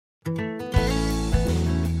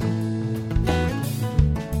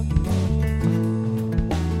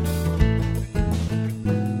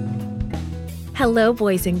Hello,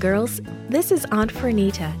 boys and girls. This is Aunt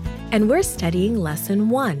Fernita, and we're studying Lesson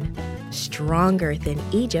 1, Stronger Than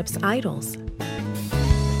Egypt's Idols.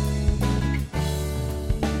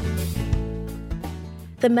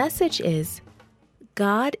 The message is,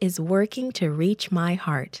 God is working to reach my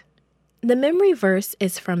heart. The memory verse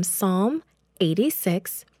is from Psalm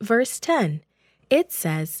 86, verse 10. It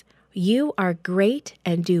says, "You are great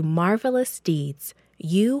and do marvelous deeds.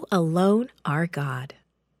 You alone are God."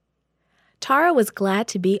 Tara was glad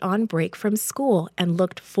to be on break from school and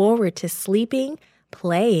looked forward to sleeping,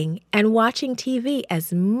 playing, and watching TV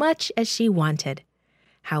as much as she wanted.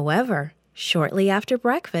 However, shortly after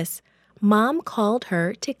breakfast, Mom called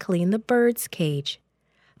her to clean the bird's cage.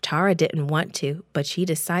 Tara didn't want to, but she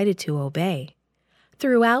decided to obey.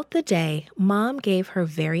 Throughout the day, Mom gave her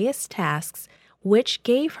various tasks, which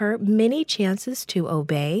gave her many chances to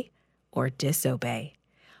obey or disobey.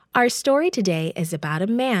 Our story today is about a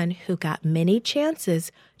man who got many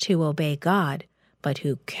chances to obey God, but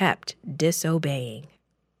who kept disobeying.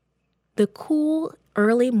 The cool,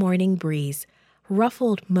 early morning breeze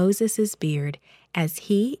ruffled Moses' beard as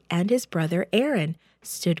he and his brother Aaron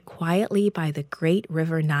stood quietly by the great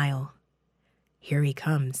river Nile. "Here he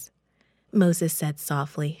comes," Moses said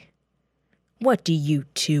softly. "What do you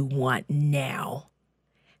two want now?"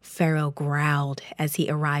 Pharaoh growled as he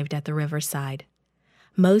arrived at the riverside.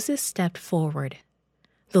 Moses stepped forward.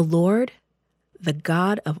 "The Lord, the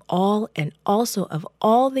God of all and also of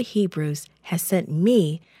all the Hebrews, has sent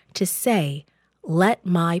me to say, 'Let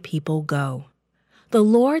my people go.' The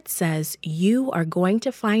Lord says you are going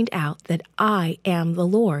to find out that I am the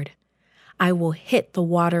Lord. I will hit the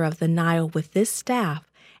water of the Nile with this staff,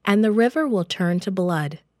 and the river will turn to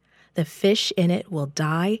blood. The fish in it will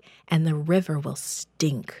die, and the river will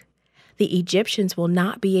stink. The Egyptians will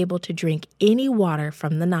not be able to drink any water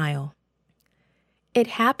from the Nile." It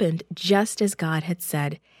happened just as God had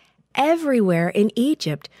said. Everywhere in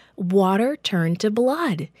Egypt, water turned to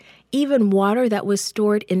blood, even water that was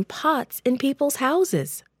stored in pots in people's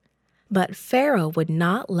houses. But Pharaoh would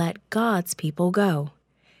not let God's people go.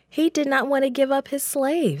 He did not want to give up his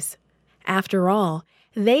slaves. After all,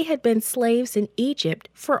 they had been slaves in Egypt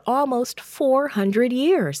for almost 400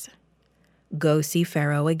 years. "Go see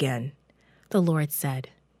Pharaoh again," the Lord said.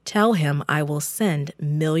 "Tell him I will send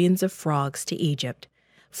millions of frogs to Egypt.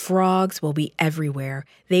 Frogs will be everywhere.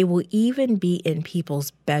 They will even be in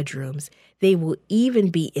people's bedrooms. They will even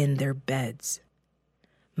be in their beds."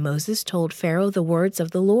 Moses told Pharaoh the words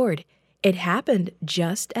of the Lord. It happened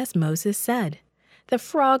just as Moses said. The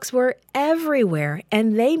frogs were everywhere,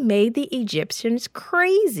 and they made the Egyptians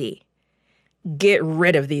crazy. "Get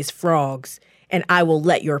rid of these frogs, and I will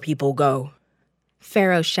let your people go,"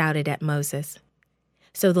 Pharaoh shouted at Moses.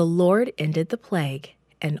 So the Lord ended the plague,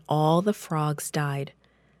 and all the frogs died.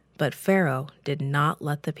 But Pharaoh did not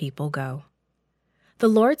let the people go. The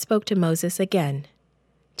Lord spoke to Moses again.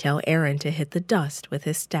 "Tell Aaron to hit the dust with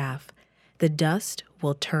his staff. The dust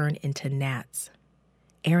will turn into gnats."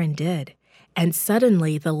 Aaron did, and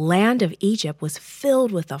suddenly the land of Egypt was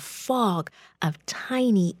filled with a fog of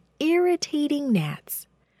tiny, irritating gnats.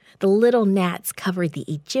 The little gnats covered the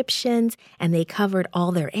Egyptians, and they covered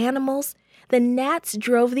all their animals. The gnats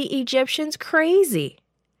drove the Egyptians crazy.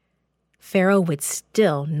 Pharaoh would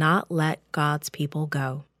still not let God's people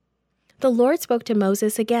go. The Lord spoke to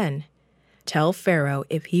Moses again. "Tell Pharaoh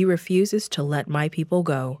if he refuses to let my people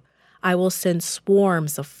go, I will send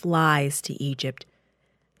swarms of flies to Egypt.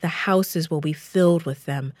 The houses will be filled with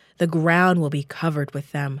them. The ground will be covered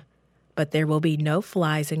with them. But there will be no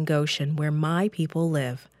flies in Goshen where my people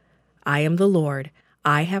live. I am the Lord.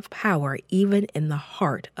 I have power even in the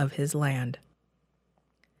heart of his land."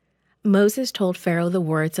 Moses told Pharaoh the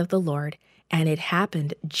words of the Lord, and it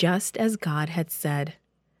happened just as God had said.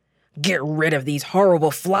 "Get rid of these horrible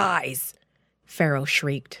flies," Pharaoh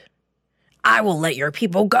shrieked. "I will let your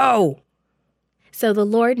people go." So the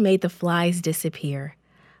Lord made the flies disappear,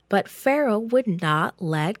 but Pharaoh would not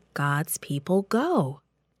let God's people go.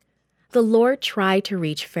 The Lord tried to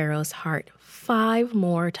reach Pharaoh's heart 5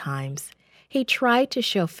 more times. He tried to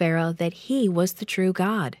show Pharaoh that he was the true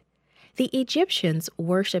God. The Egyptians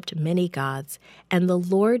worshipped many gods, and the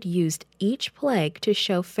Lord used each plague to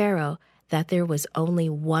show Pharaoh that there was only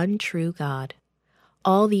one true God.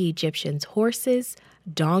 All the Egyptians' horses,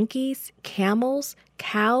 donkeys, camels,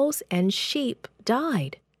 cows, and sheep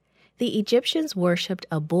died. The Egyptians worshipped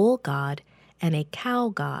a bull god and a cow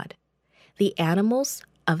god. The animals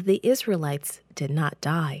of the Israelites did not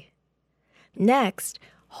die. Next,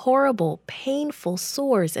 Horrible, painful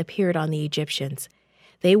sores appeared on the Egyptians.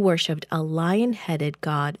 They worshipped a lion-headed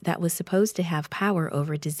god that was supposed to have power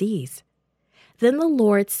over disease. Then the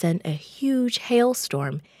Lord sent a huge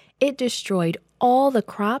hailstorm. It destroyed all the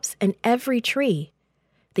crops and every tree.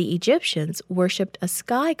 The Egyptians worshipped a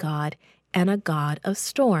sky god and a god of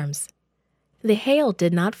storms. The hail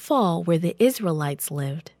did not fall where the Israelites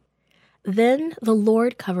lived. Then the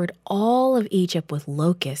Lord covered all of Egypt with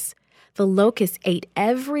locusts. The locusts ate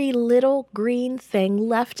every little green thing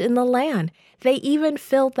left in the land. They even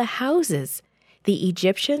filled the houses. The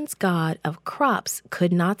Egyptians' god of crops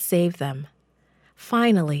could not save them.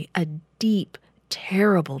 Finally, a deep,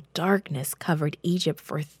 terrible darkness covered Egypt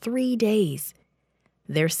for 3 days.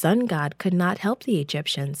 Their sun god could not help the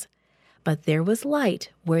Egyptians, but there was light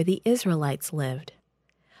where the Israelites lived.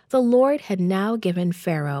 The Lord had now given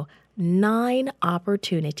Pharaoh 9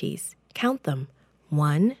 opportunities. Count them.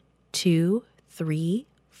 1, 2, 3,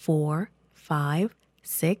 4, 5,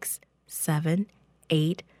 6, 7,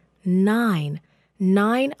 8, 9.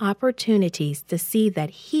 9 opportunities to see that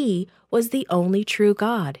he was the only true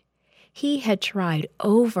God. He had tried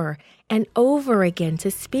over and over again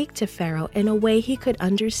to speak to Pharaoh in a way he could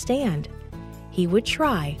understand. He would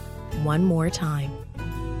try one more time.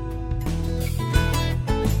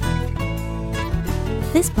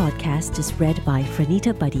 This podcast is read by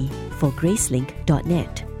Franita Buddy for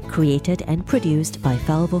Gracelink.net. Created and produced by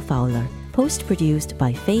Falvo Fowler. Post-produced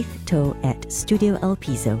by Faith Toe at Studio El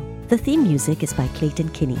Piso. The theme music is by Clayton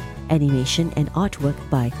Kinney. Animation and artwork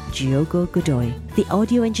by Giogo Godoy. The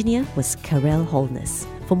audio engineer was Karel Holness.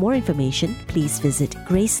 For more information, please visit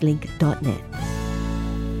Gracelink.net.